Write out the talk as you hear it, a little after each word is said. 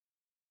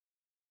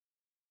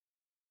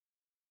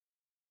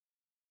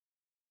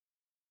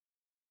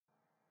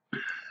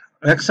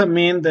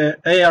Examine the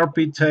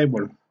ARP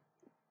table.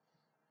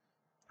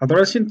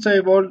 Addressing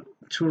table,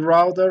 two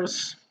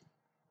routers,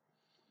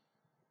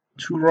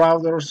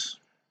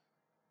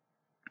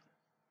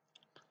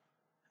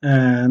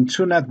 and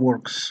two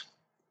networks.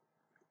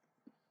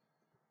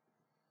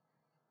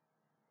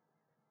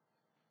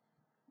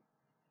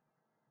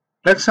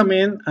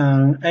 Examine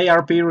an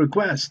ARP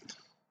request.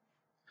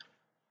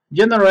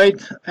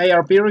 Generate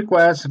ARP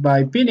request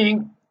by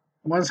pinning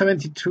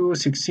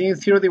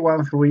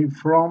 172.16.31.3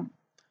 from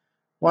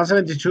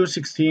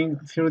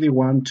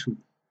 172.16.31.2.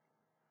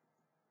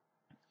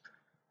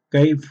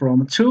 Okay,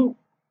 from 2,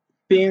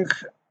 ping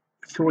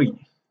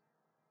 3.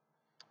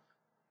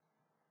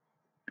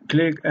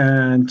 Click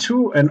and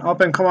 2 and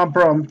open command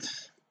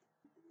prompt.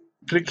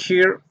 Click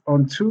here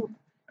on 2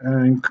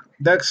 and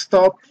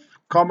desktop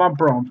command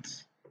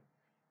prompt.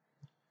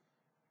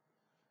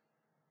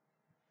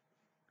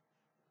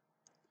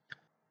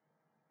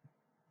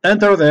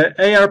 Enter the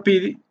ARP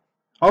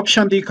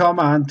option D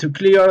command to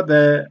clear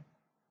the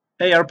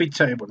ARP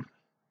table.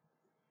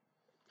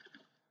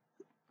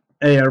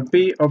 ARP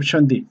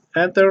option D.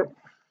 Enter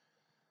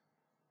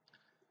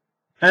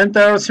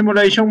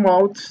simulation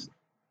mode.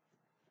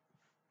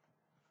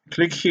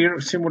 Click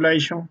here,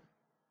 simulation.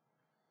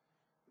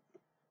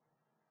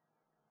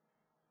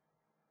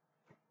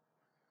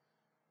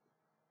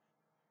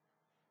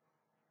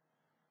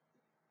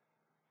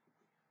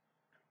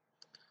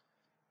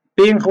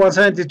 Ping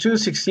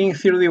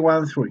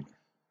 172.16.31.3.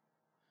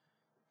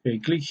 Okay,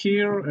 click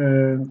here.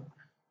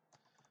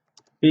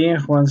 Ping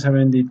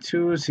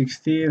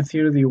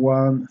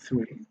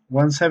 172.16.31.3.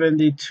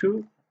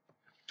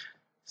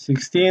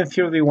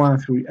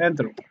 172.16.31.3.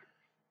 Enter.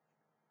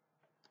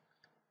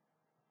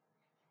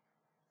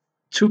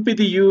 2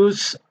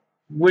 PDUs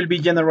will be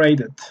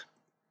generated.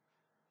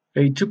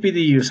 Okay, 2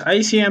 PDUs,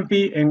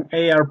 ICMP and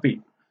ARP.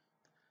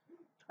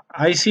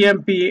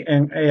 ICMP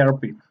and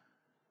ARP.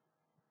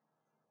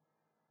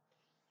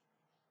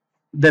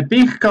 The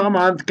ping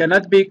command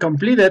cannot be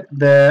completed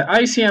the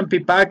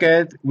ICMP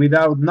packet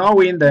without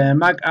knowing the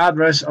MAC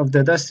address of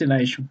the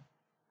destination.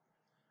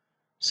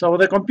 So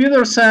the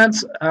computer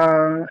sends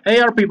an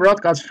ARP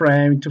broadcast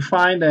frame to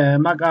find the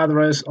MAC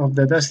address of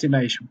the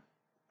destination.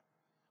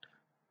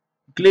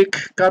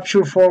 Click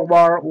capture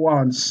forward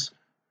once.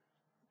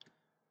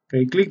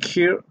 Okay, click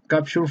here,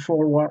 capture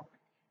forward.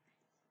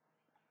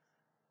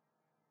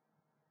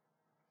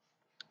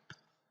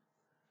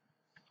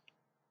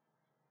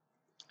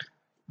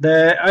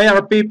 The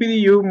ARP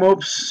PDU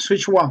moves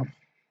switch 1.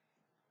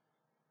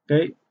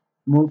 Okay,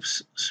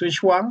 moves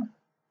switch 1.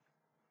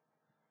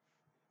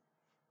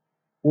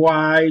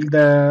 While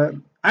the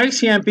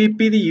ICMP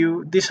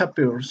PDU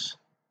disappears,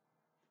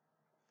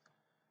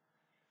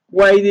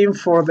 waiting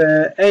for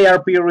the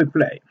ARP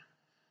replay.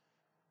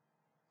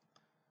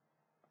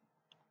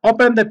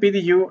 Open the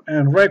PDU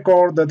and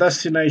record the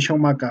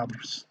destination MAC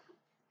address.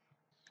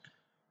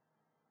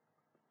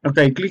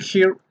 Okay, click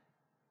here.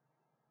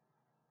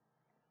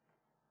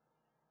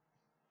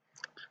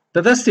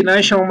 The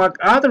destination MAC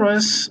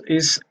address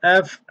is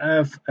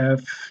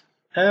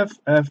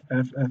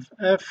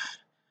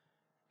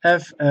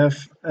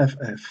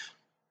FFFFFFFFF.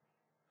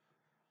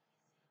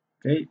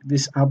 Okay,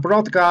 this is a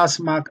broadcast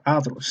MAC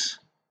address.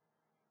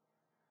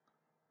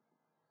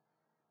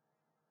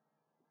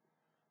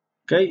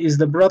 Okay, is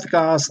the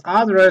broadcast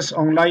address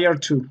on layer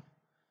 2.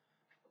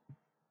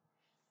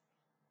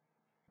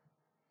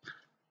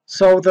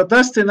 So the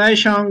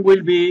destination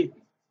will be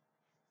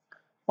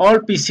all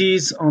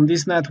PCs on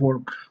this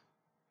network.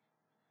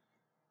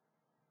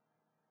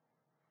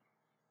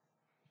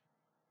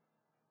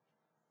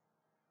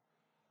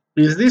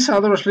 Is this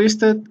address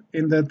listed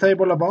in the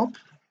table above?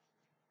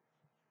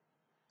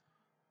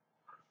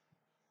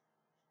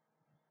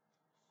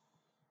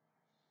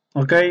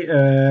 Okay,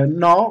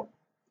 no.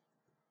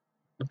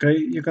 Okay,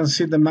 you can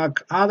see the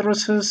MAC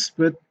addresses,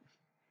 but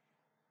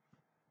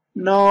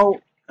no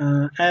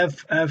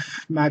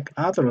FF MAC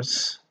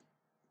address.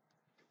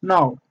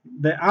 No,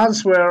 the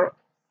answer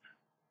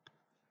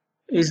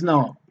is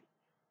no.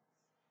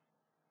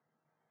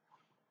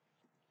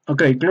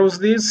 Okay, close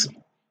this,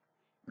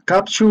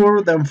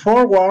 capture, then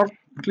forward,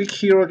 click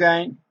here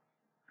again.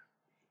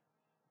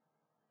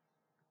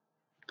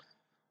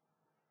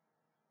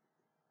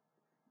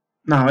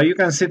 Now you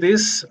can see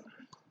this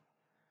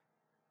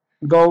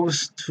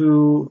goes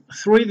to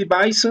 3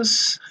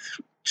 devices,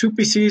 2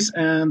 PCs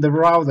and the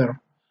router.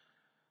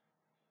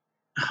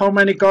 How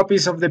many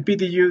copies of the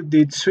PDU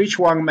did switch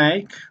 1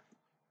 make?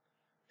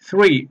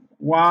 3.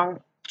 1,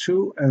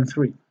 2, and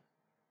 3.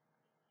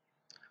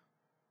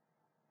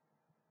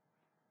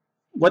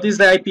 What is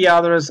the IP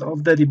address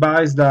of the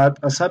device that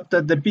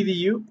accepted the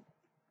PDU?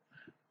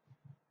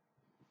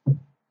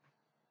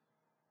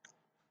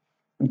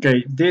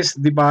 Okay, this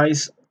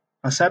device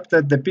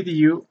accepted the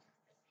PDU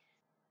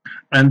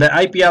and the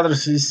IP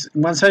address is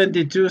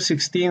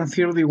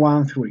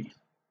 172.16.31.3.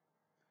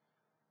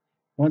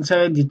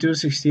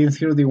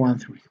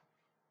 172.16.31.3.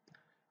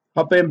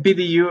 Open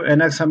PDU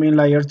and examine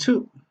layer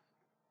 2.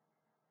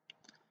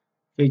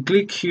 Okay,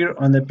 click here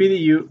on the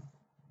PDU.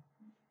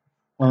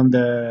 on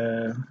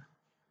the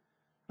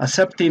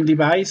accepting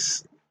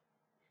device.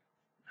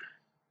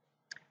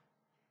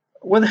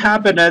 What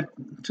happened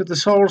to the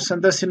source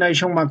and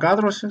destination MAC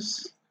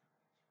addresses?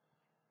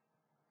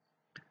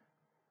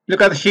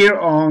 Look at here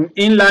on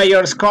in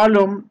layers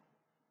column,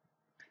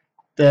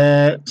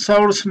 the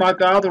source MAC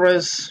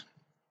address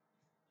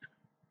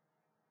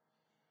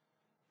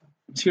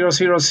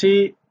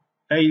 00C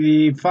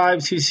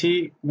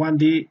 85CC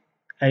 1D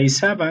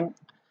A7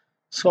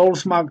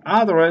 source MAC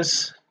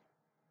address,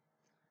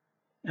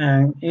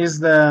 and is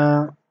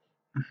the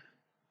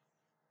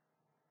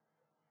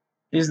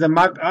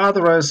MAC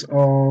address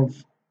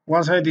of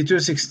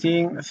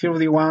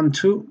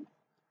 172.16.31.2,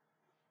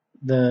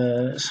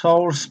 the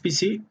source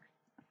PC.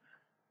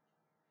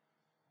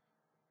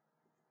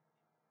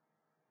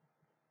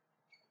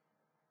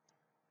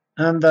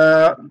 And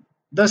the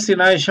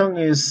destination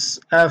is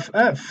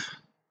FF.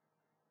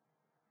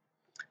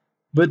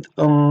 But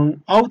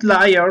on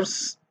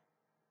outliers,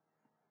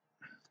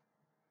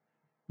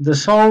 the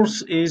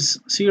source is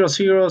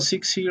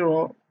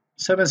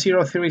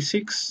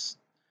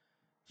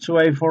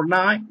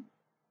 006070362849.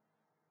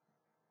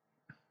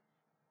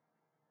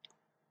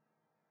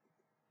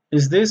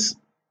 Is this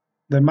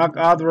the MAC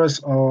address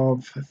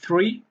of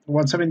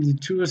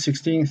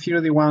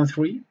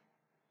 172.16.31.3?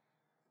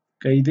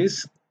 Okay,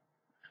 this.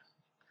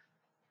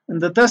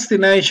 And the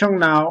destination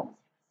now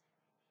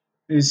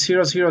is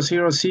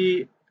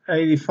 000C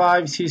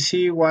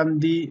 85CC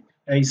 1D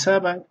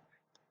A7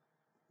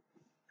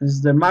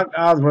 is the MAC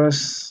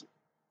address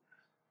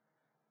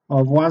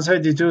of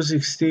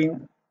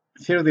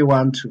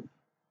 172.16.31.2.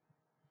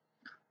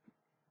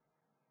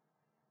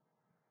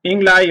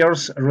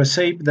 Inliers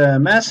receive the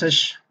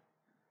message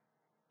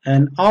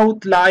and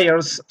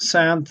outliers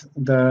send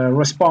the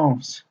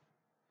response.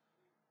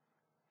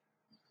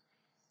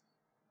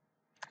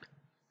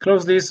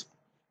 Close this.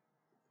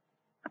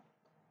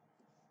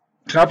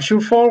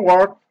 Capture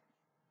forward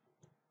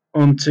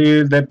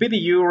until the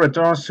PDU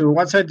returns to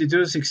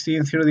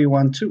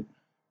 172.16.31.2.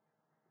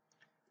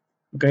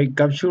 Okay,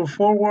 capture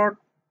forward.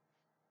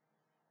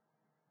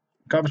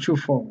 Capture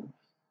forward.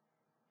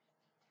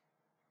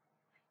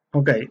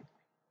 Okay.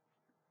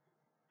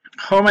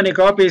 How many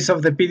copies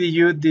of the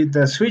PDU did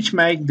the switch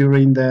make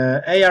during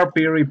the ARP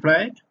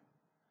replay?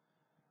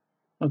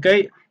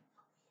 Okay,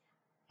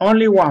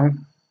 only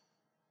one.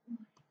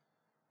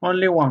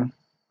 Only one.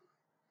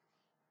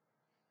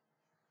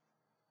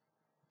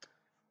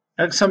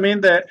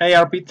 Examine the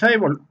ARP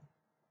table.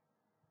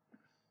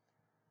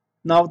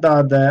 Now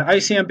that the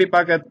ICMP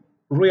packet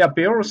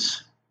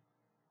reappears.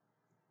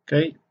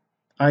 Okay,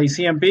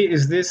 ICMP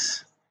is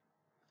this.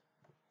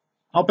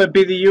 Open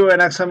PDU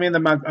and examine the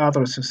MAC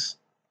addresses.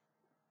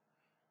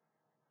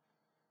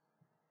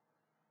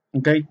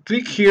 Okay,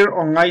 click here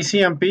on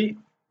ICMP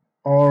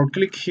or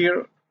click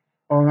here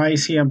on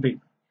ICMP.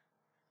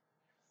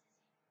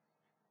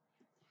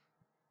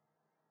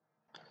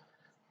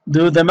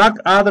 Do the MAC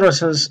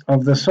addresses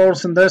of the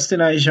source and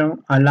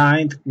destination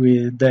aligned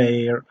with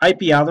their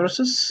IP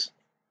addresses?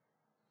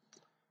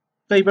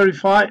 They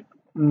verify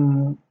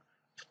on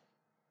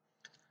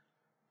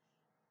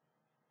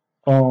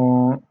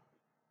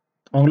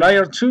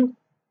layer 2.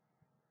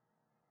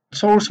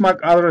 Source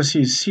MAC address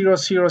is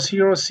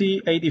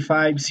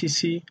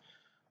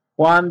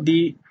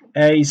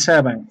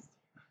 000C85CC1DA7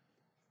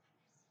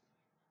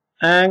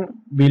 and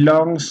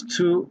belongs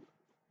to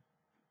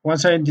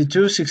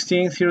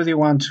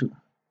 172.16.31.2.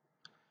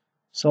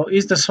 So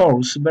is the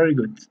source, very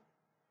good.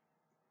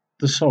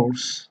 The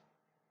source.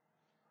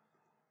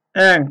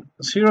 And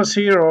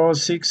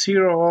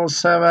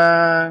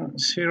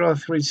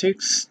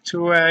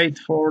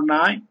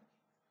 006070362849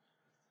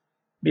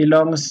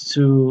 belongs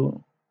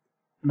to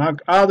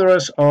MAC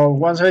address of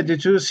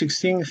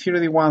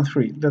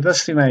 172.16.31.3. The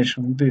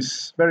destination,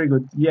 this, very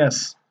good,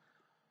 yes.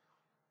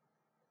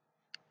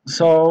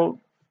 So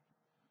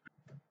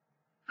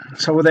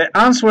the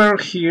answer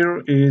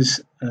here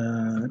is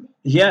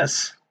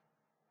yes.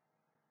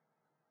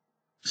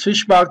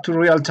 Switch back to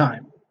real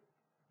time.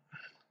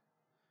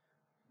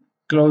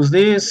 Close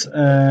this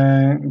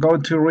and go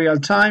to real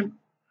time.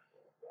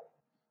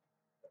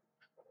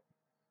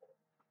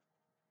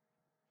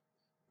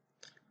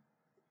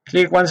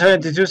 Click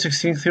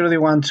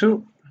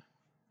 172.16.31.2.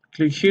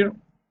 Click here.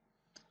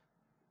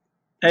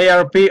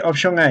 ARP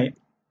option A.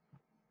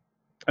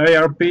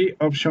 ARP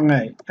option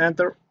A.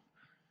 Enter.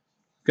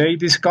 Okay,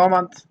 this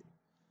command.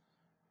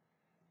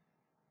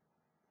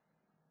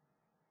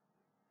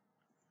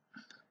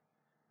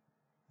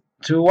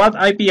 To what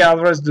IP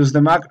address does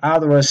the MAC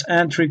address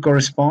entry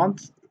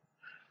correspond?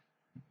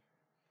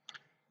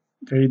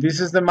 Okay, this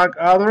is the MAC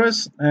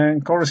address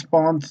and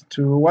corresponds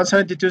to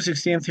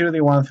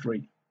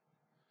 172.16.31.3.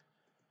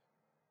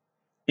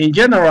 In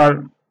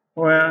general,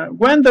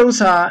 when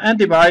does an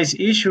device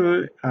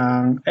issue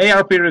an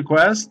ARP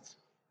request?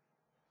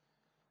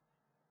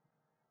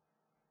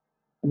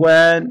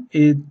 When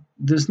it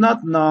does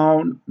not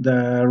know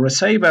the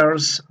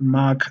receiver's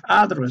MAC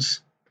address.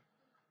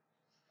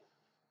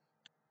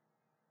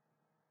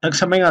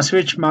 Examine a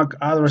switch MAC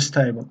address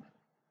table.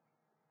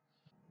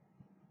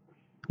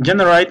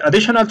 generate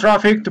additional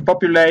traffic to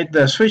populate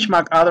the switch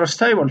MAC address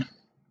table.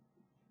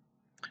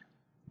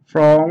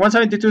 From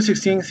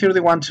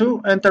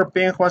 172.16.31.2, enter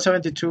ping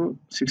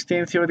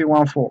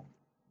 172.16.31.4.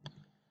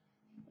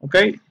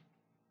 Okay,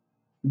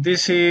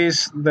 this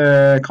is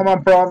the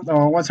command prompt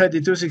on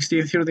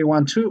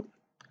 172.16.31.2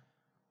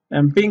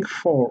 and ping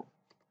 4.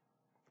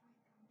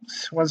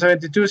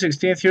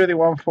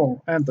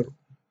 172.16.31.4, enter.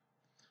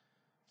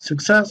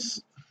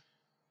 Success.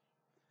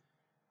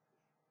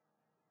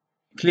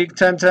 Click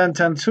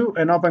 10.10.10.2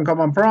 and open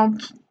command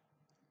prompt.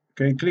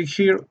 Okay, click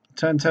here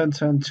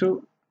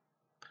 10.10.10.2.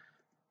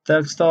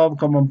 Desktop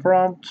command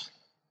prompt.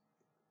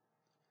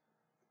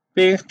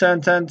 Ping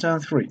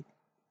 10.10.10.3.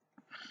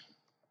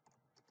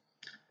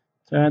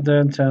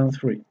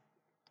 10.10.10.3.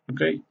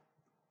 Okay,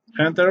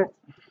 enter.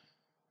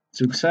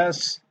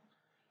 Success.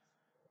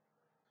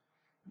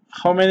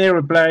 How many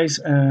replies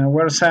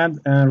were sent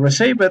and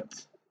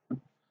received?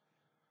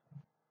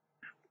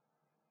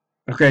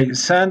 Okay,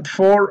 sent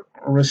 4,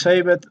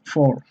 received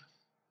 4.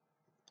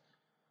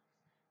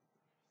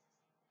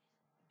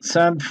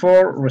 Sent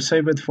 4,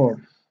 received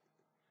 4.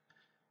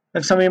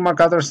 Examine MAC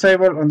address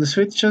table on the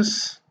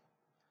switches.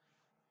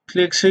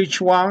 Click switch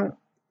 1,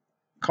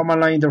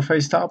 command line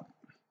interface tab.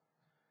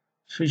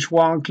 Switch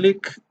 1,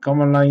 click,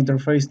 command line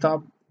interface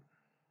tab.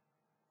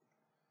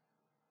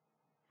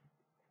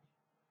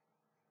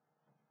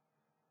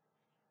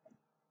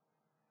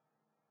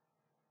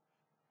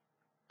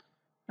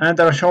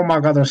 Enter show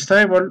MAC address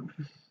table.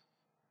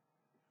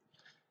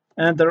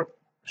 Enter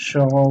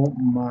show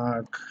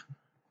MAC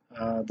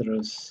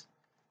address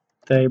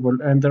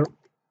table. Enter.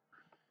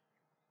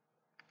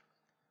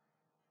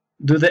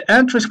 Do the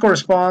entries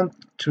correspond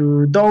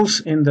to those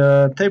in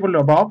the table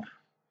above?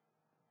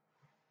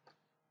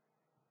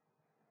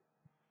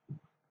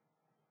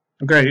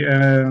 Okay,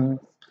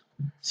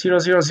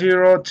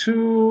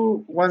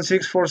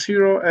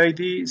 00021640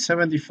 AD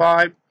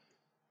 75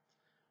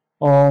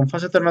 on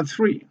fast Ethernet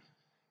 3.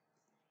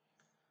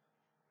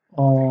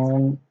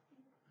 On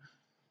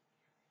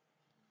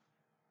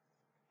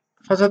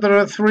fast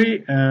Ethernet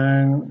 3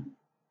 and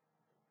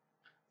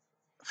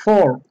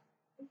 4.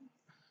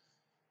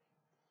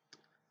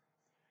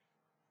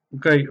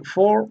 Okay,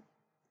 4.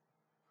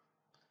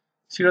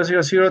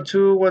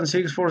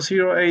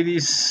 00021640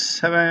 AD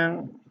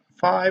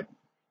 75.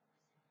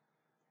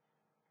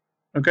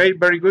 Okay,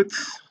 very good.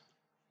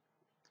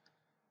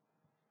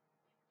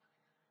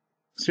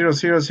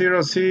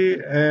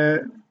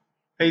 000C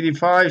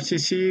 85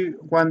 CC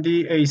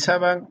 1D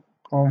A7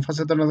 on fast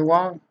Ethernet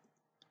 1.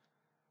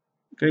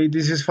 Okay,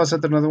 this is fast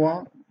Ethernet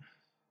 1.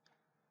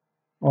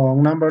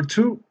 On number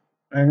 2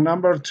 and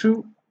number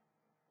 2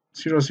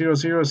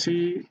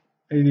 000C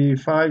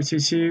 85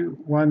 CC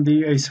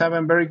 1D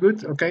A7. Very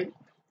good. Okay.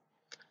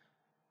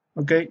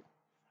 Okay.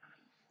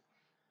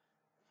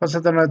 Fast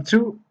Ethernet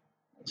 2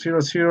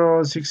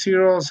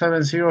 0060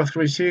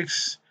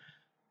 7036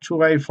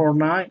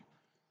 2849.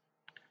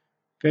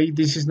 Okay,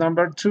 this is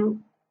number 2,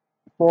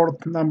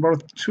 port number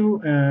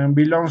 2, and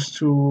belongs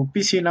to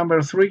PC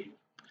number 3.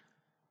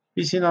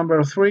 PC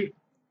number 3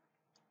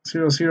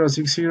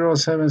 0060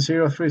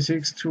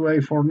 7036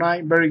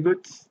 2849. Very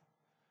good.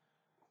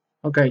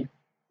 Okay.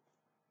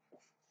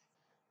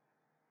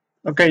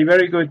 Okay,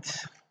 very good.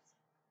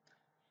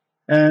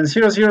 And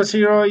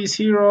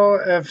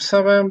 000E0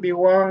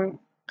 F7B1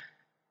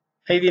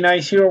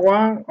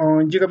 8901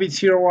 on gigabit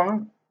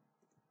 01.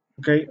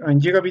 Okay, on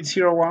gigabit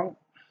 01.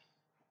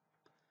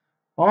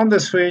 On the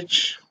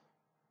switch,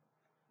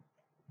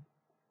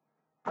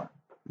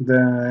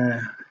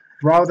 the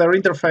router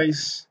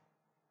interface,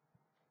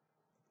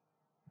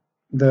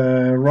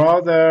 the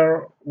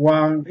router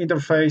 1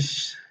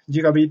 interface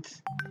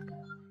gigabit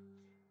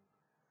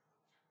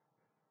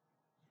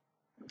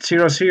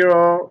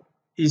 00E0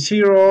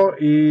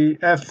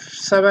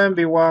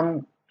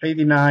 F7B1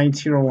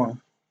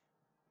 8901.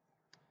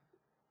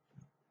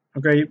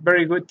 Okay,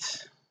 very good.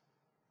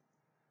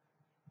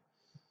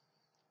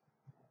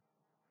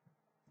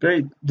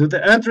 Great. Do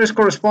the entries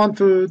correspond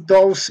to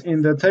those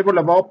in the table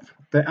above?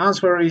 The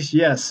answer is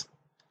yes.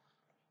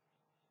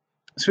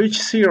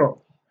 Switch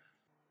 0.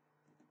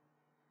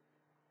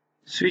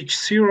 Switch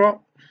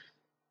 0.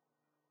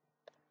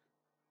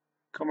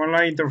 Command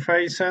line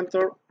interface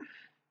center.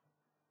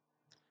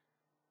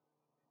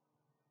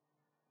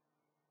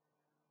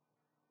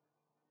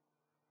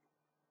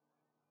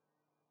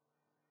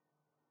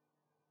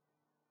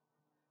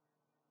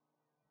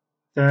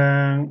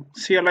 Then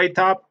CLI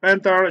tab,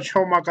 enter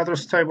show MAC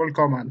address table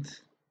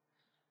command.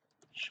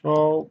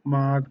 Show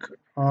MAC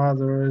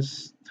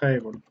address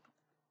table.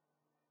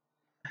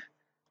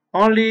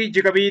 Only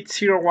gigabit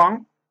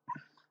 01.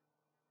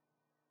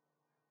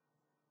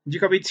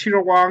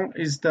 Gigabit 01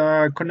 is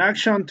the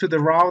connection to the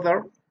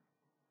router.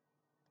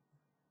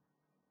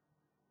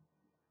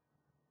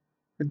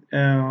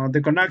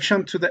 The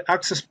connection to the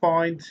access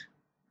point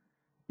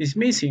is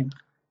missing.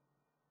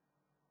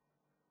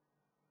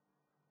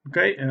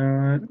 Okay,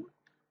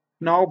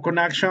 no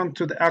connection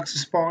to the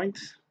access point.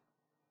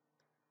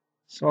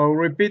 So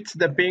repeat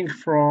the ping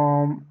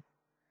from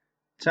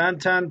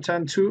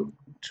 10.10.10.2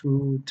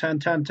 to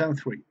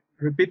 10.10.10.3.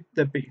 Repeat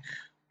the ping.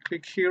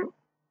 Click here,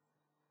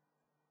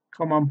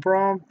 command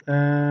prompt,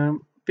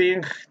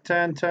 ping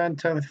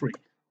 10.10.10.3.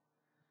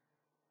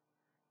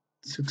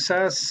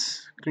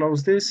 Success,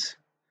 close this,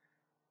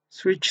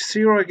 switch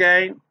 0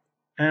 again,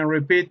 and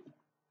repeat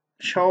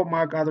show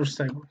MAC address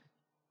table.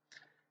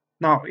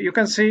 Now you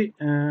can see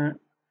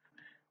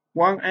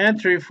one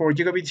entry for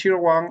gigabit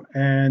 01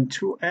 and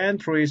two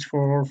entries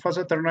for fast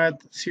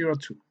Ethernet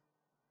 02.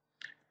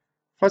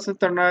 Fast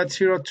Ethernet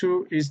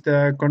 02 is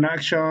the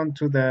connection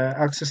to the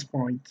access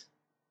point.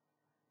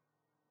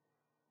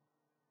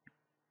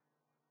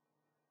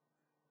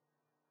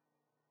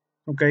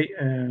 Okay,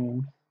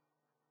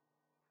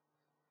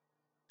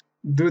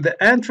 do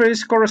the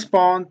entries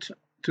correspond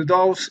to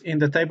those in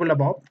the table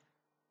above?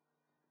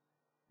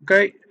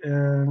 Okay,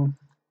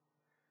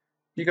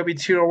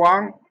 gigabit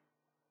 01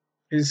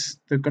 is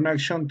the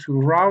connection to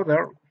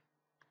router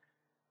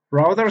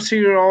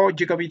 0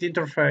 gigabit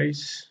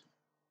interface,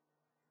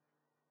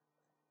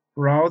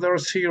 router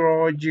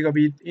 0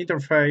 gigabit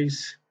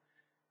interface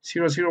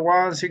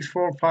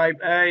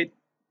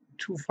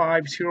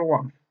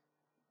 00164582501,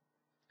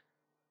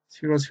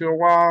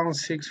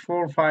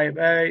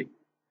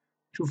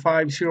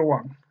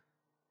 00164582501.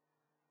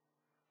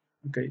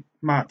 Okay,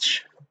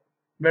 match,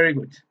 very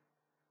good.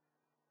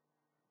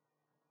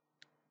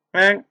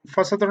 And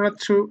fast Ethernet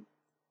 2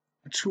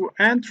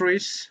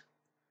 entries,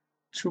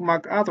 2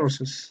 MAC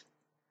addresses,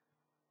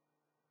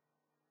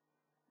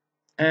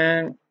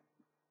 and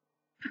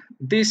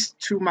these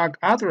 2 MAC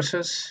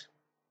addresses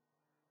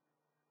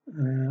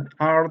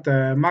are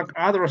the MAC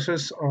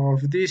addresses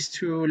of these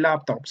 2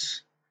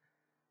 laptops,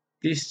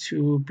 these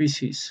 2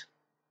 PCs.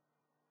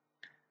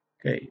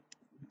 Okay,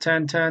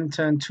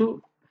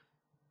 10.10.10.2.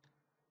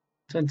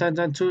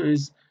 10.10.10.2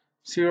 is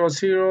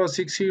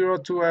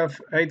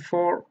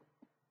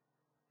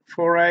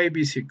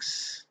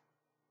 00602F844AB6.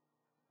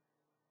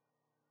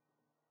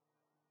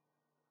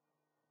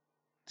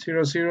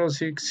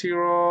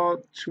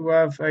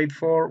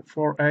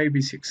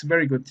 00602F844AB6.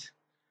 Very good.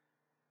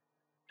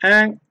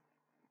 And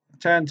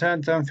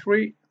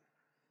 10.10.10.3.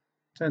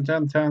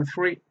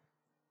 10.10.10.3.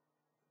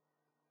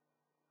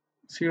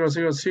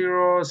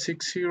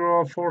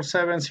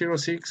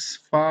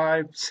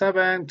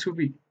 00060470657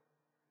 b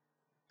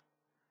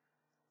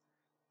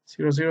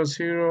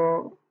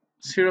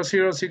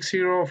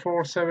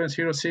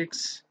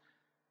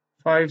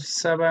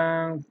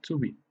 00060470657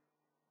 b.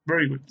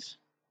 Very good.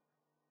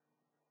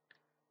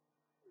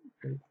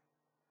 Okay.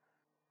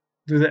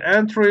 Do the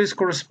entries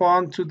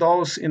correspond to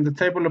those in the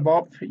table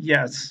above?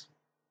 Yes.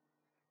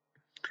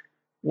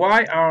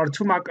 Why are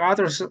 2 MAC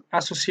addresses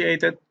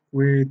associated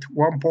with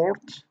one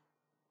port?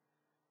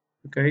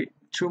 Okay,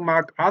 2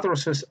 MAC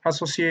addresses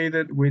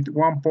associated with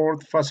one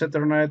port fast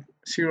Ethernet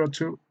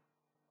 02,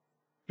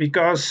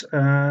 because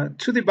 2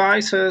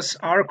 devices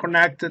are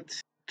connected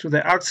to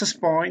the access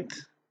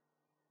point,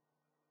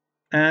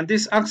 and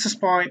this access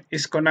point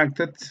is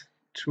connected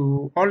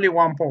to only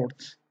one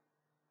port,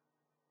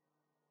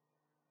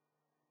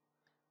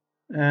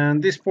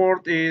 and this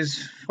port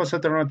is fast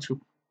Ethernet 2.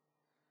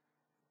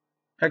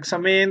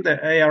 Examine the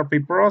ARP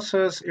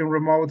process in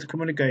remote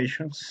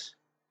communications.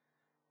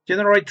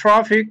 Generate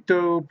traffic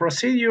to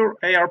procedure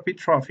ARP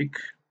traffic.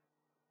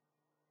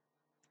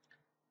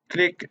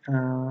 Click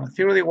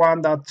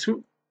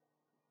 31.2.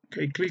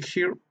 Okay, click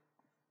here.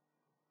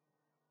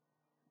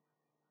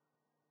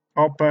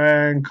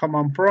 Open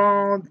command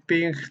prompt,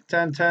 ping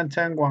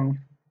 10.10.10.1.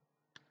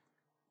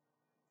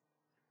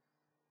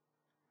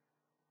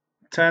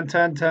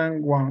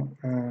 10.10.10.1.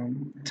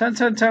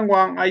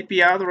 10.10.10.1 IP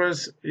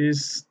address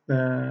is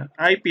the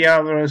IP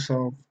address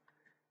of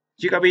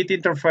gigabit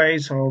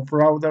interface of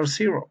router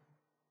 0.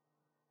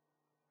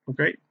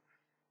 Okay.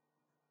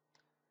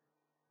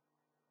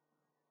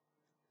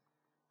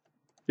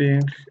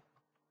 Ping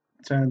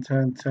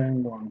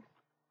 10.10.10.1.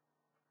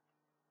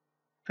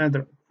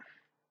 Enter.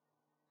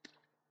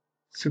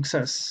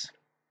 Success.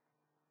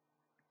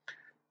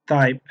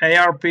 Type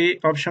ARP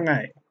option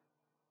A.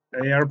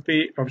 ARP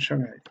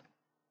option A.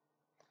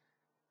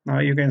 Now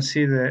you can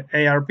see the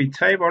ARP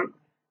table.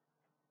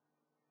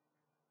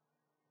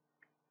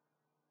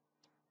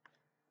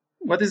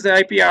 What is the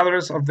IP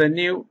address of the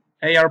new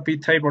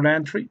ARP table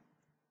entry?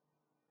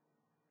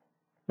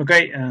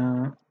 Okay,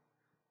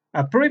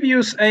 a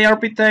previous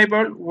ARP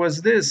table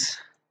was this.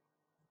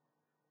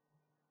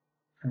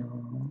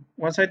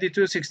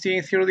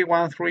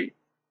 192.16.31.3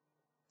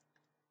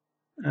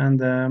 and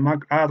the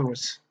MAC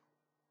address.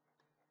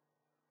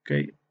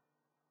 Okay,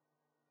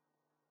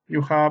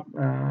 you have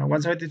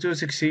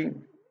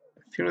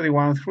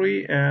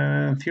 172.16.31.3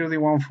 and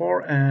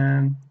 31.4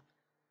 and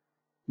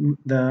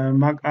the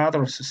MAC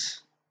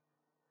addresses.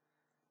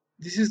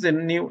 This is the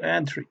new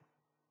entry,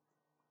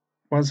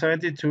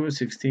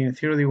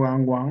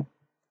 172.16.31.1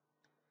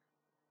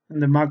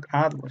 and the MAC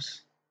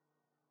address.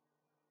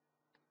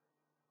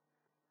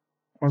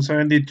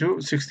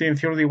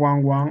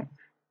 172.16.31.1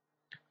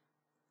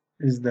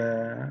 is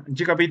the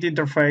gigabit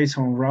interface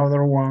on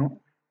router 1.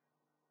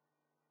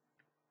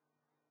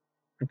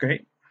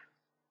 Okay.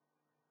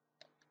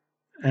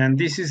 and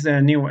this is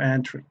the new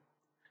entry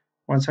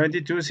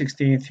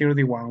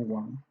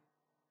 172.16.31.1,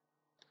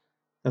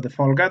 the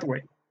default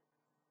gateway.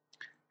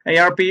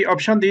 ARP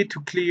option D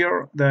to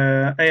clear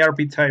the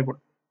ARP table.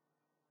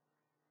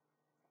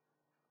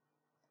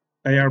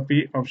 ARP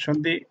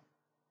option D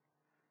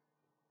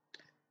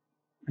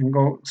and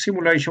go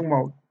simulation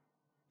mode.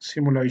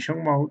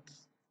 Simulation mode.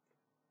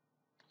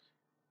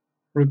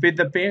 Repeat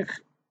the ping.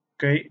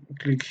 Okay,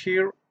 click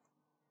here.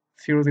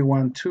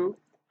 31.2.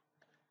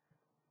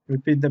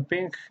 Repeat the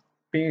ping.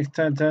 Ping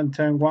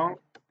 10.10.10.1.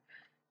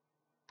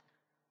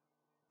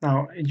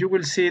 Now you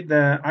will see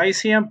the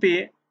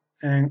ICMP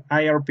and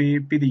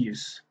IRP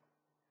PDUs.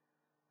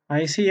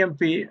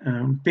 ICMP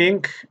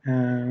pink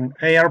and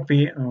ARP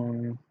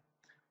on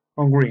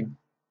green.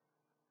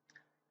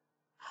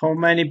 How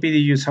many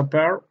PDUs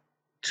appear?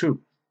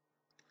 2.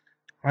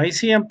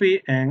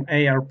 ICMP and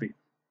ARP.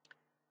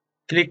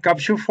 Click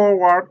capture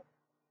forward.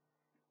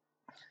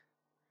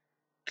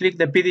 Click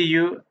the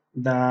PDU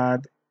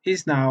that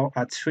is now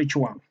at switch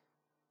 1.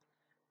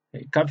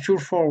 Okay, capture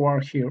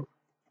forward here.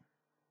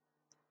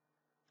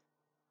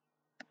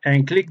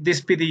 And click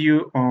this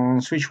PDU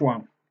on switch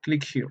 1.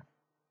 Click here.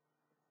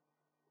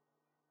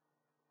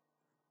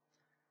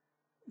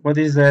 What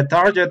is the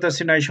target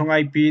destination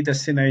IP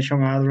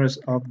destination address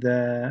of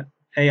the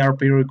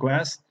ARP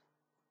request?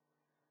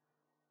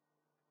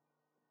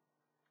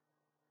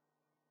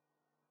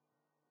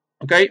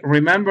 Okay,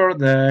 remember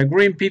the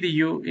green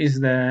PDU is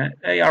the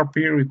ARP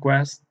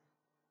request,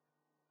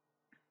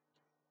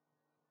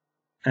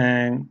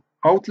 and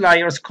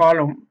outliers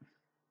column,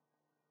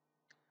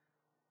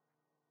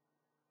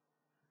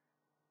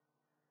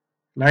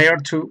 layer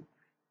 2,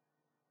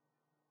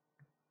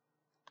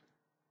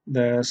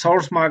 the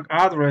source MAC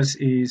address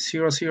is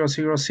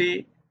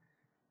 000C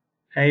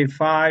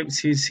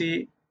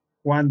A5CC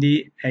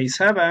 1D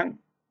A7.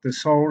 The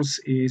source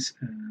is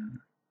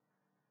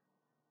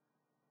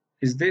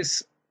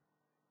this,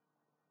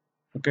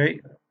 okay,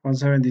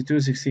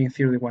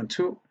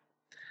 172.16.31.2.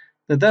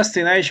 The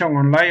destination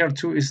on layer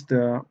 2 is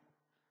the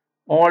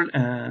all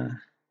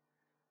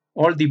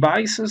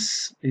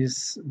devices,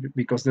 is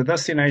because the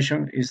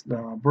destination is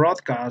the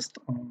broadcast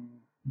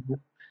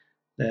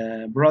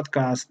the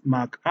broadcast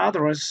MAC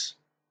address,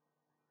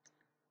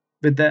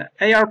 but the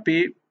ARP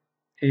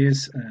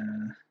is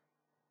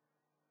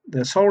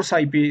the source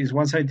IP is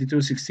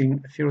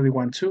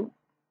 172.16.31.2,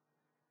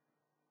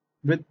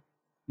 but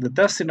the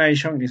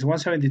destination is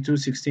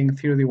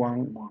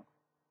 172.16.31.1.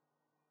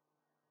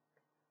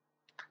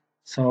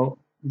 So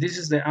this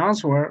is the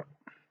answer.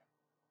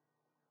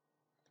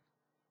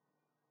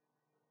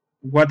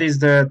 What is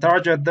the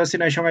target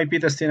destination IP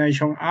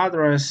destination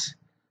address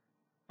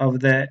of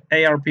the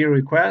ARP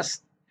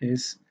request?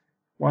 Is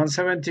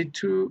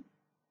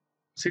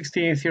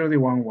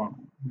 172.16.31.1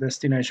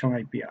 destination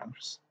IP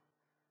address.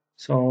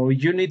 So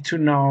you need to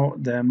know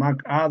the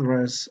MAC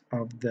address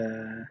of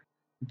the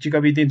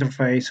gigabit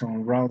interface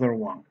on router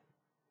 1.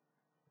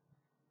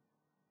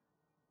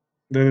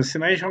 The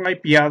destination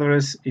IP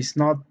address is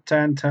not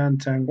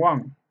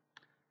 10.10.10.1.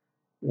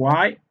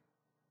 Why?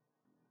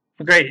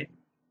 Okay.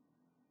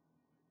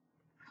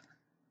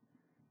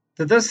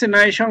 The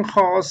destination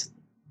host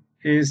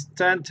is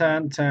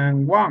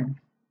 10.10.10.1.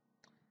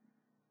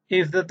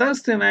 If the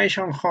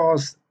destination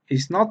host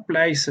is not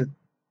placed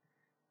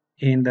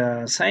in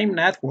the same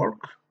network,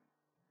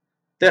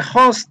 the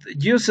host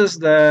uses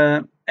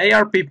the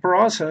ARP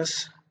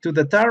process to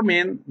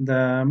determine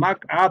the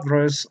MAC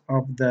address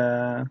of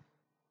the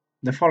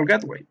default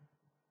gateway.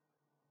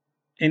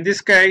 In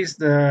this case,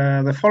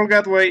 the default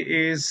gateway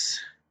is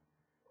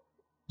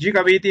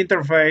gigabit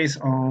interface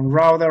on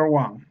router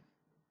 1.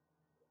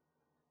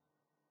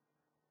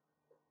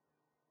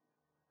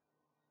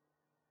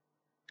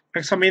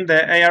 Examine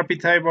the ARP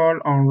table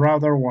on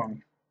router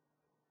 1.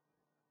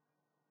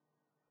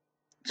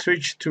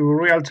 Switch to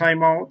real-time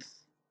mode.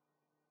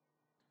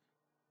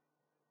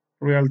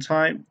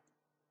 Real-time.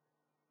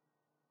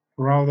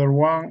 Router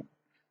 1.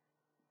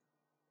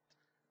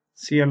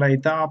 CLI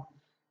tab.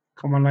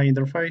 Command line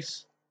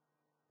interface.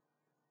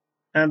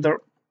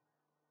 Enter.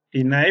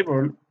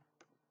 Enable.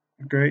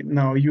 Okay,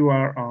 now you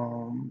are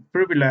on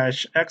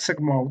privilege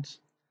exec mode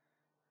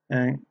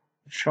and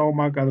show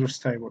MAC address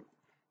table.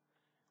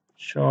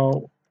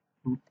 Show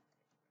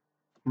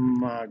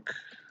MAC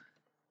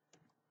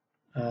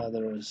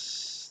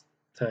address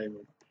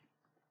table.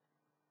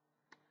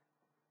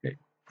 Okay.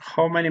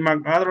 How many MAC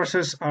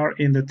addresses are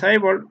in the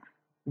table?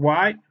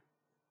 Why?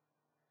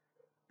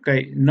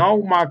 Okay,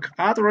 no MAC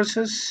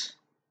addresses.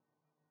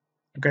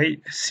 Okay,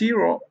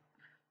 0.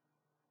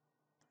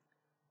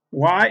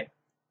 Why?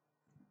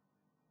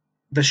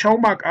 The show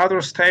MAC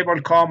address table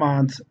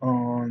command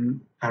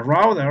on a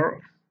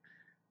router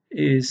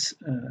is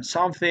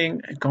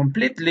something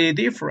completely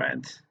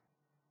different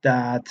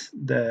that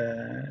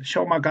the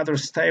show MAC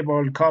address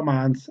table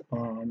command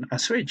on a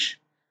switch.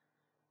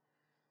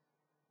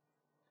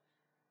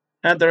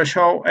 Enter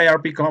show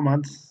ARP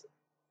command.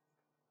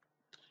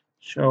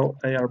 Show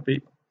ARP.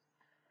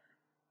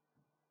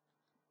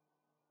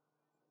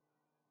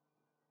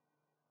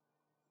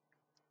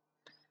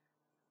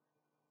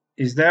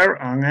 Is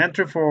there an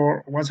entry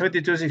for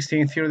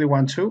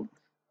 172.16.31.2?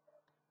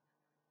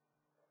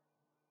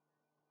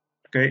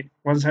 Okay,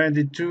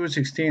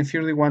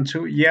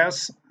 172.16.31.2,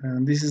 yes,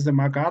 and this is the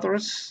MAC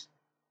address.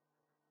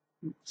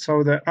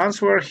 So the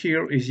answer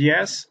here is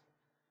yes.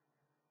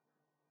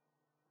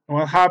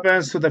 What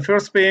happens to the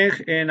first ping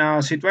in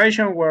a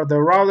situation where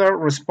the router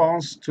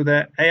responds to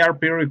the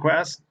ARP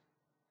request?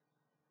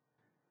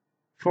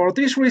 For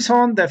this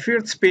reason, the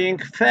first ping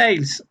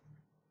fails.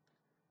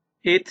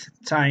 It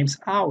times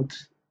out.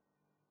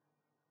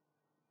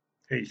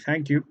 Okay,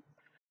 thank you.